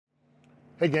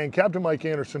Hey gang, Captain Mike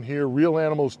Anderson here, Real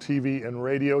Animals TV and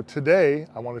Radio. Today,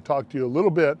 I want to talk to you a little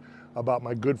bit about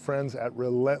my good friends at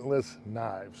Relentless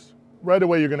Knives. Right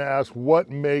away, you're going to ask,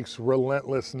 what makes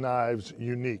Relentless Knives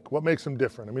unique? What makes them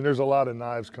different? I mean, there's a lot of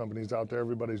knives companies out there.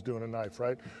 Everybody's doing a knife,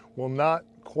 right? Well, not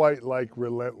quite like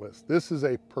Relentless. This is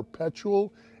a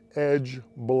perpetual edge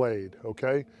blade,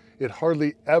 okay? It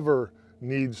hardly ever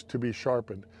needs to be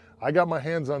sharpened. I got my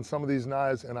hands on some of these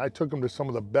knives and I took them to some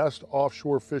of the best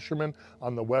offshore fishermen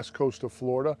on the west coast of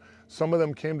Florida. Some of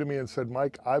them came to me and said,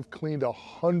 Mike, I've cleaned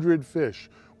 100 fish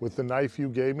with the knife you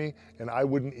gave me and I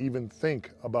wouldn't even think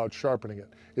about sharpening it.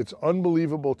 It's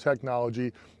unbelievable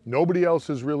technology. Nobody else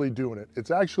is really doing it.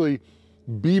 It's actually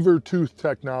beaver tooth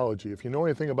technology. If you know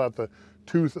anything about the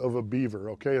tooth of a beaver,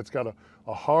 okay, it's got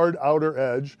a hard outer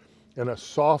edge and a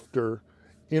softer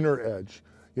inner edge.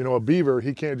 You know, a beaver,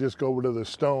 he can't just go to the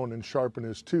stone and sharpen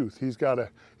his tooth. He's got to,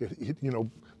 you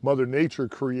know, Mother Nature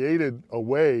created a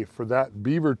way for that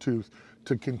beaver tooth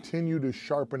to continue to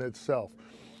sharpen itself.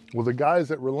 Well, the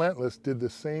guys at Relentless did the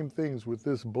same things with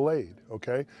this blade,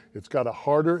 okay? It's got a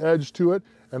harder edge to it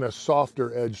and a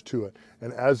softer edge to it.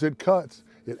 And as it cuts,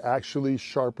 it actually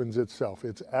sharpens itself.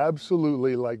 It's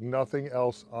absolutely like nothing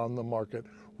else on the market.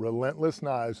 Relentless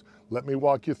Knives, let me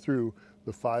walk you through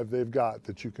the 5 they've got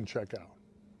that you can check out.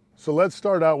 So let's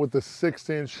start out with the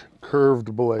 6-inch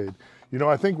curved blade. You know,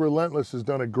 I think Relentless has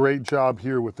done a great job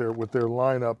here with their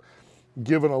lineup,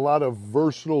 given a lot of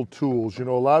versatile tools. You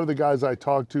know, a lot of the guys I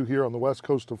talk to here on the west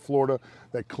coast of Florida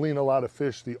that clean a lot of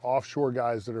fish, the offshore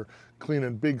guys that are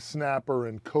cleaning big snapper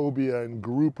and cobia and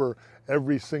grouper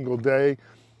every single day,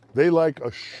 they like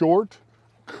a short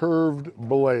curved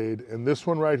blade. And this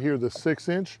one right here, the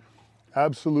 6-inch,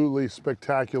 absolutely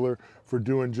spectacular for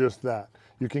doing just that.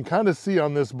 You can kind of see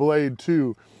on this blade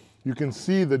too, you can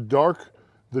see the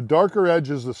darker edge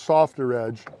is the softer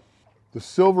edge. The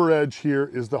silver edge here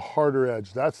is the harder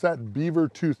edge. That's that beaver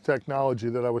tooth technology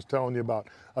that I was telling you about.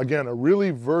 Again, a really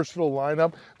versatile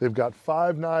lineup. They've got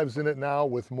 5 knives in it now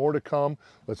with more to come.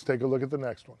 Let's take a look at the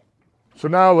next one. So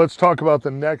now let's talk about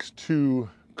the next 2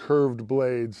 curved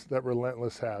blades that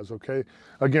Relentless has, okay?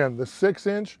 Again, the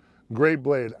 6-inch, great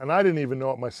blade. And I didn't even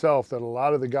know it myself that a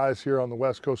lot of the guys here on the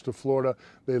west coast of Florida,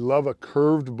 they love a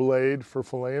curved blade for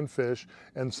filleting fish.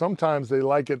 And sometimes they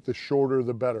like it the shorter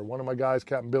the better. One of my guys,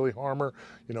 Captain Billy Harmer,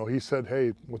 you know, he said,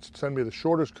 hey, let's send me the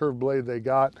shortest curved blade they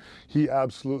got. He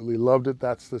absolutely loved it.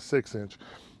 That's the 6-inch.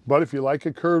 But if you like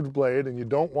a curved blade and you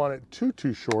don't want it too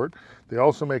short, they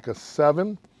also make a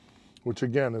 7, which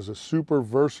again is a super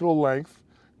versatile length.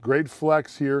 Great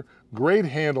flex here, great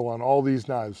handle on all these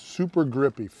knives, super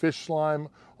grippy, fish slime,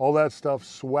 all that stuff,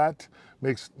 sweat,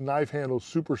 makes knife handles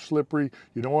super slippery.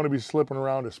 You don't want to be slipping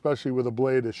around, especially with a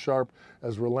blade as sharp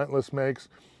as Relentless makes.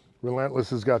 Relentless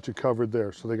has got you covered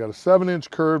there. So they got a 7-inch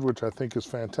curved, which I think is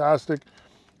fantastic.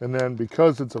 And then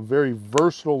because it's a very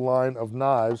versatile line of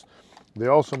knives, they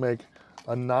also make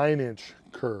a 9-inch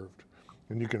curved.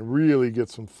 And you can really get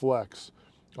some flex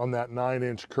on that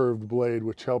 9-inch curved blade,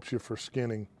 which helps you for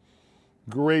skinning.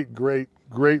 Great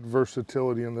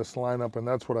versatility in this lineup, and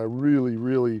that's what I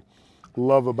really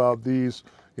love about these,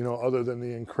 you know, other than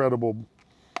the incredible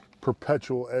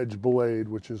perpetual edge blade,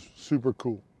 which is super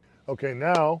cool. Okay,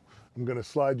 now I'm going to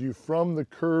slide you from the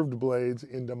curved blades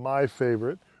into my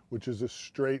favorite, which is a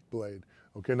straight blade.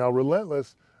 Okay, now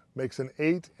Relentless makes an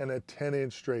 8 and a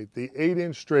 10-inch straight. The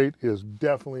 8-inch straight is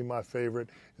definitely my favorite.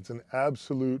 It's an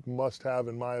absolute must-have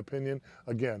in my opinion.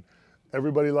 Again,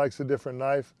 everybody likes a different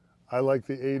knife. I like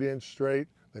the 8-inch straight.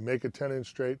 They make a 10-inch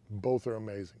straight. Both are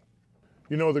amazing.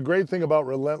 You know, the great thing about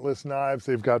Relentless Knives,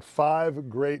 they've got 5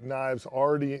 great knives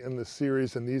already in the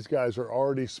series, and these guys are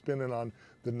already spinning on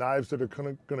the knives that are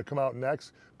going to come out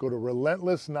next. Go to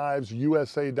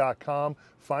relentlessknivesusa.com.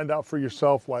 Find out for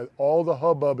yourself why all the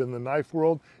hubbub in the knife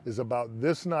world is about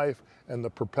this knife and the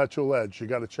perpetual edge. You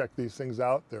got to check these things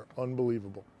out. They're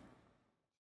unbelievable.